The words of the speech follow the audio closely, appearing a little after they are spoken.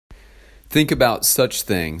Think about such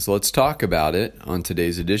things. Let's talk about it on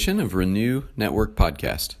today's edition of Renew Network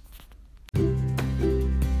Podcast.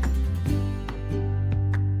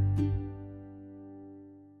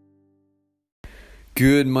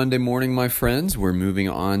 Good Monday morning, my friends. We're moving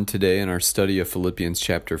on today in our study of Philippians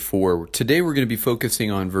chapter 4. Today we're going to be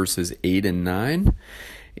focusing on verses 8 and 9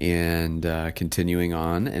 and continuing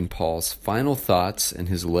on in Paul's final thoughts in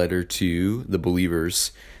his letter to the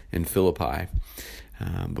believers in Philippi.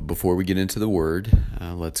 But before we get into the word,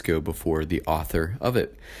 let's go before the author of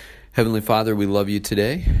it. Heavenly Father, we love you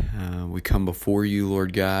today. We come before you,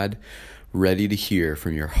 Lord God, ready to hear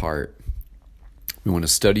from your heart. We want to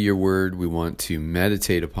study your word. We want to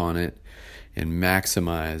meditate upon it and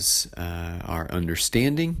maximize our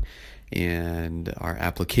understanding and our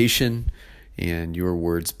application and your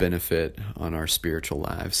word's benefit on our spiritual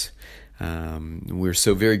lives. We're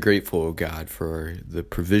so very grateful, oh God, for the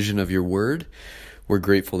provision of your word. We're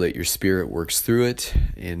grateful that your Spirit works through it,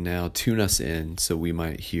 and now tune us in so we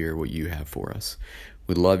might hear what you have for us.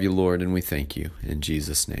 We love you, Lord, and we thank you. In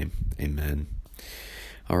Jesus' name, amen.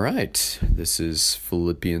 All right, this is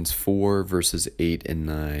Philippians 4, verses 8 and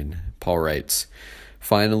 9. Paul writes,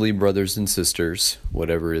 "Finally, brothers and sisters,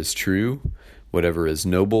 whatever is true, whatever is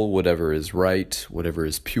noble, whatever is right, whatever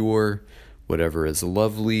is pure, whatever is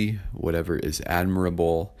lovely, whatever is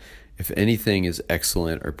admirable, if anything is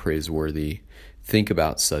excellent or praiseworthy, think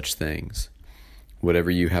about such things. Whatever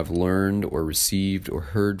you have learned or received or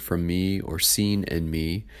heard from me or seen in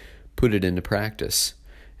me, put it into practice,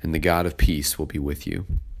 and the God of peace will be with you."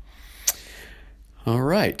 All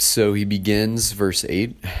right, so he begins verse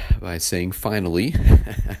 8 by saying, finally,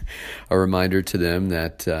 a reminder to them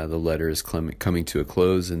that the letter is coming to a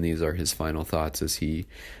close, and these are his final thoughts as he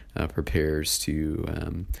prepares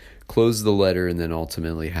to close the letter and then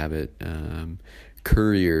ultimately have it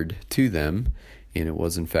couriered to them, and it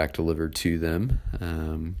was in fact delivered to them.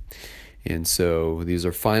 And so these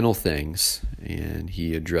are final things, and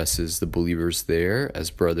he addresses the believers there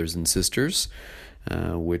as brothers and sisters,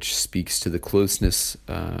 which speaks to the closeness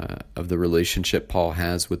of the relationship Paul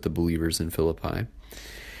has with the believers in Philippi.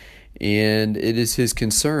 And it is his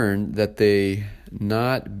concern that they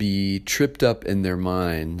not be tripped up in their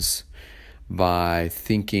minds by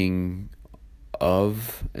thinking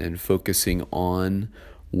of and focusing on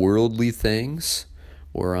worldly things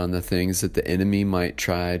or on the things that the enemy might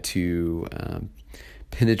try to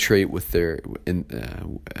penetrate with their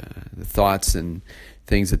thoughts and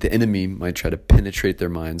things that the enemy might try to penetrate their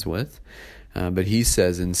minds with. But he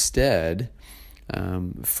says instead,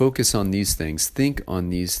 focus on these things, think on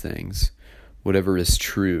these things, whatever is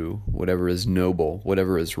true, whatever is noble,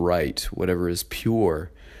 whatever is right, whatever is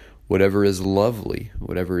pure, whatever is lovely,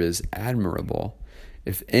 whatever is admirable.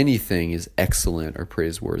 If anything is excellent or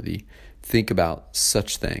praiseworthy, think about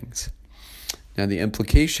such things. Now, the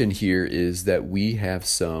implication here is that we have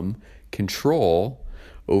some control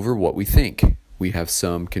over what we think. We have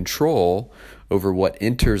some control over what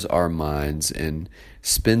enters our minds and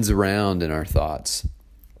spins around in our thoughts.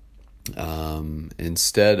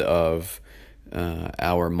 Instead of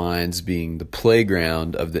our minds being the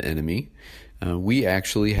playground of the enemy, we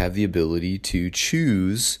actually have the ability to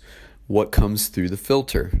choose what comes through the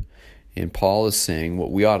filter. And Paul is saying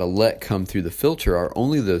what we ought to let come through the filter are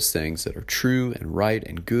only those things that are true and right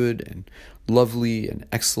and good and lovely and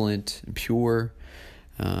excellent and pure,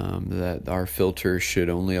 that our filter should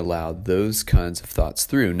only allow those kinds of thoughts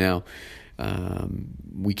through. Now,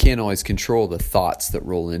 we can't always control the thoughts that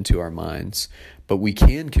roll into our minds, but we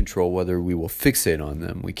can control whether we will fixate on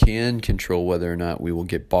them. We can control whether or not we will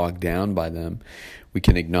get bogged down by them. We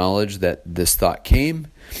can acknowledge that this thought came.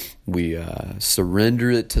 We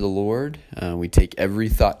surrender it to the Lord. We take every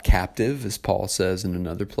thought captive, as Paul says in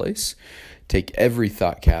another place. Take every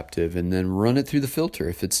thought captive and then run it through the filter.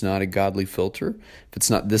 If it's not a godly filter, if it's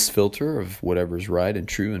not this filter of whatever is right and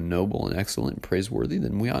true and noble and excellent and praiseworthy,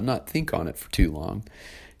 then we ought not think on it for too long.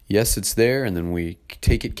 Yes, it's there, and then we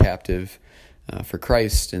take it captive for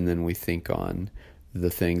Christ, and then we think on the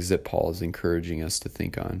things that Paul is encouraging us to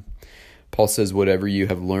think on. Paul says, whatever you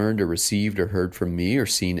have learned or received or heard from me or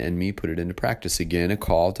seen in me, put it into practice. Again, a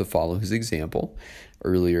call to follow his example.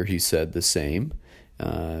 Earlier he said the same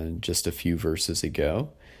just a few verses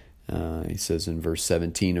ago. He says in verse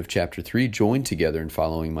 17 of chapter 3, join together in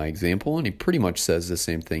following my example. And he pretty much says the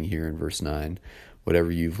same thing here in verse 9.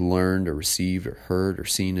 Whatever you've learned or received or heard or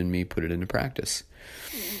seen in me, put it into practice.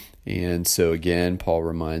 And so again, Paul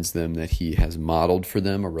reminds them that he has modeled for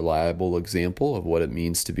them a reliable example of what it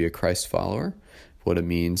means to be a Christ follower, what it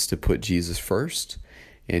means to put Jesus first.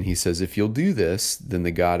 And he says, if you'll do this, then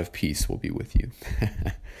the God of peace will be with you.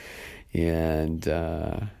 And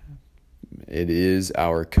It is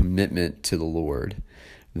our commitment to the Lord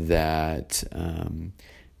that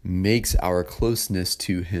makes our closeness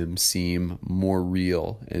to Him seem more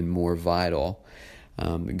real and more vital.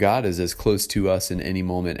 God is as close to us in any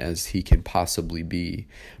moment as He can possibly be,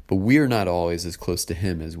 but we are not always as close to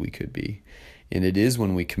Him as we could be. And it is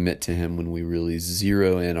when we commit to Him, when we really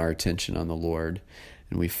zero in our attention on the Lord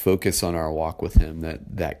and we focus on our walk with Him,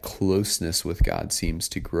 that closeness with God seems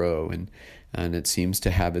to grow and it seems to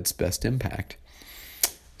have its best impact.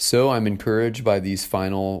 So I'm encouraged by these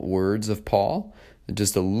final words of Paul.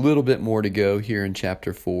 Just a little bit more to go here in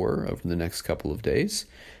chapter 4 over the next couple of days.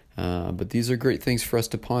 But these are great things for us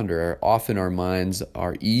to ponder. Often our minds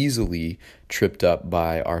are easily tripped up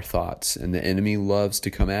by our thoughts, and the enemy loves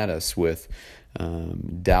to come at us with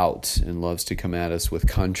doubt and loves to come at us with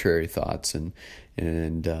contrary thoughts and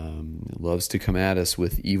loves to come at us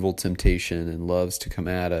with evil temptation and loves to come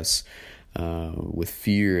at us with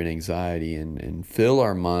fear and anxiety and fill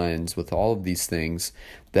our minds with all of these things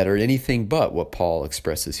that are anything but what Paul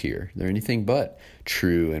expresses here. They're anything but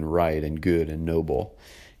true and right and good and noble.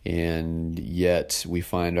 And yet we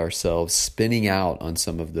find ourselves spinning out on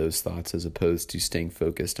some of those thoughts as opposed to staying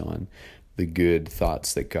focused on the good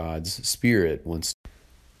thoughts that God's Spirit wants to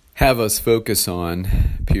have us focus on,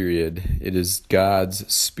 period. It is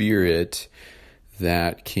God's Spirit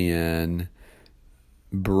that can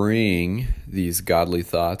bring these godly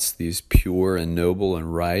thoughts, these pure and noble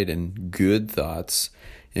and right and good thoughts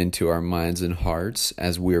into our minds and hearts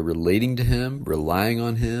as we're relating to Him, relying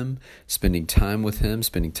on Him, spending time with Him,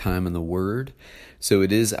 spending time in the Word. So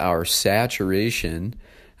it is our saturation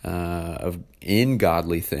in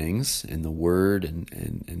godly things, in the Word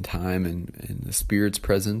and time and the Spirit's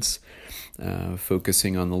presence,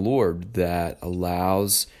 focusing on the Lord, that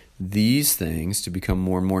allows these things to become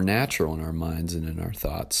more and more natural in our minds and in our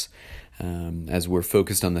thoughts. As we're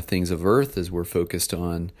focused on the things of earth, as we're focused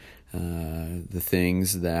on the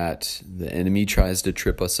things that the enemy tries to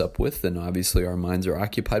trip us up with, then obviously our minds are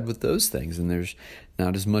occupied with those things, and there's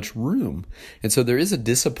not as much room. And so there is a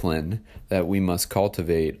discipline that we must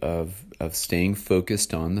cultivate of staying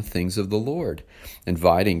focused on the things of the Lord,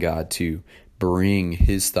 inviting God to bring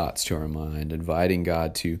His thoughts to our mind, inviting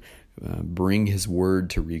God to bring His Word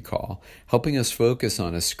to recall, helping us focus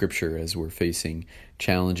on a Scripture as we're facing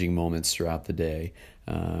challenging moments throughout the day,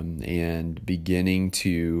 and beginning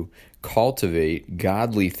to cultivate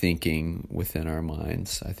godly thinking within our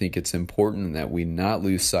minds. I think it's important that we not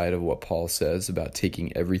lose sight of what Paul says about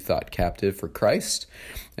taking every thought captive for Christ,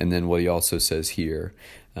 and then what he also says here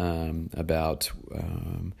about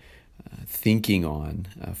thinking on,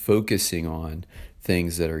 focusing on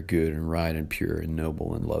things that are good and right and pure and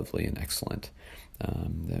noble and lovely and excellent.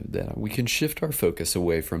 That we can shift our focus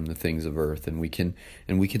away from the things of earth, and we can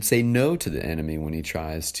say no to the enemy when he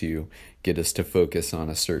tries to get us to focus on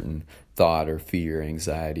a certain thought or fear,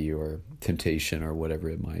 anxiety, or temptation, or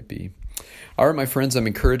whatever it might be. All right, my friends, I'm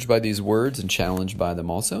encouraged by these words and challenged by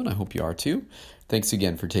them also, and I hope you are too. Thanks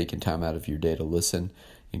again for taking time out of your day to listen,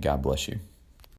 and God bless you.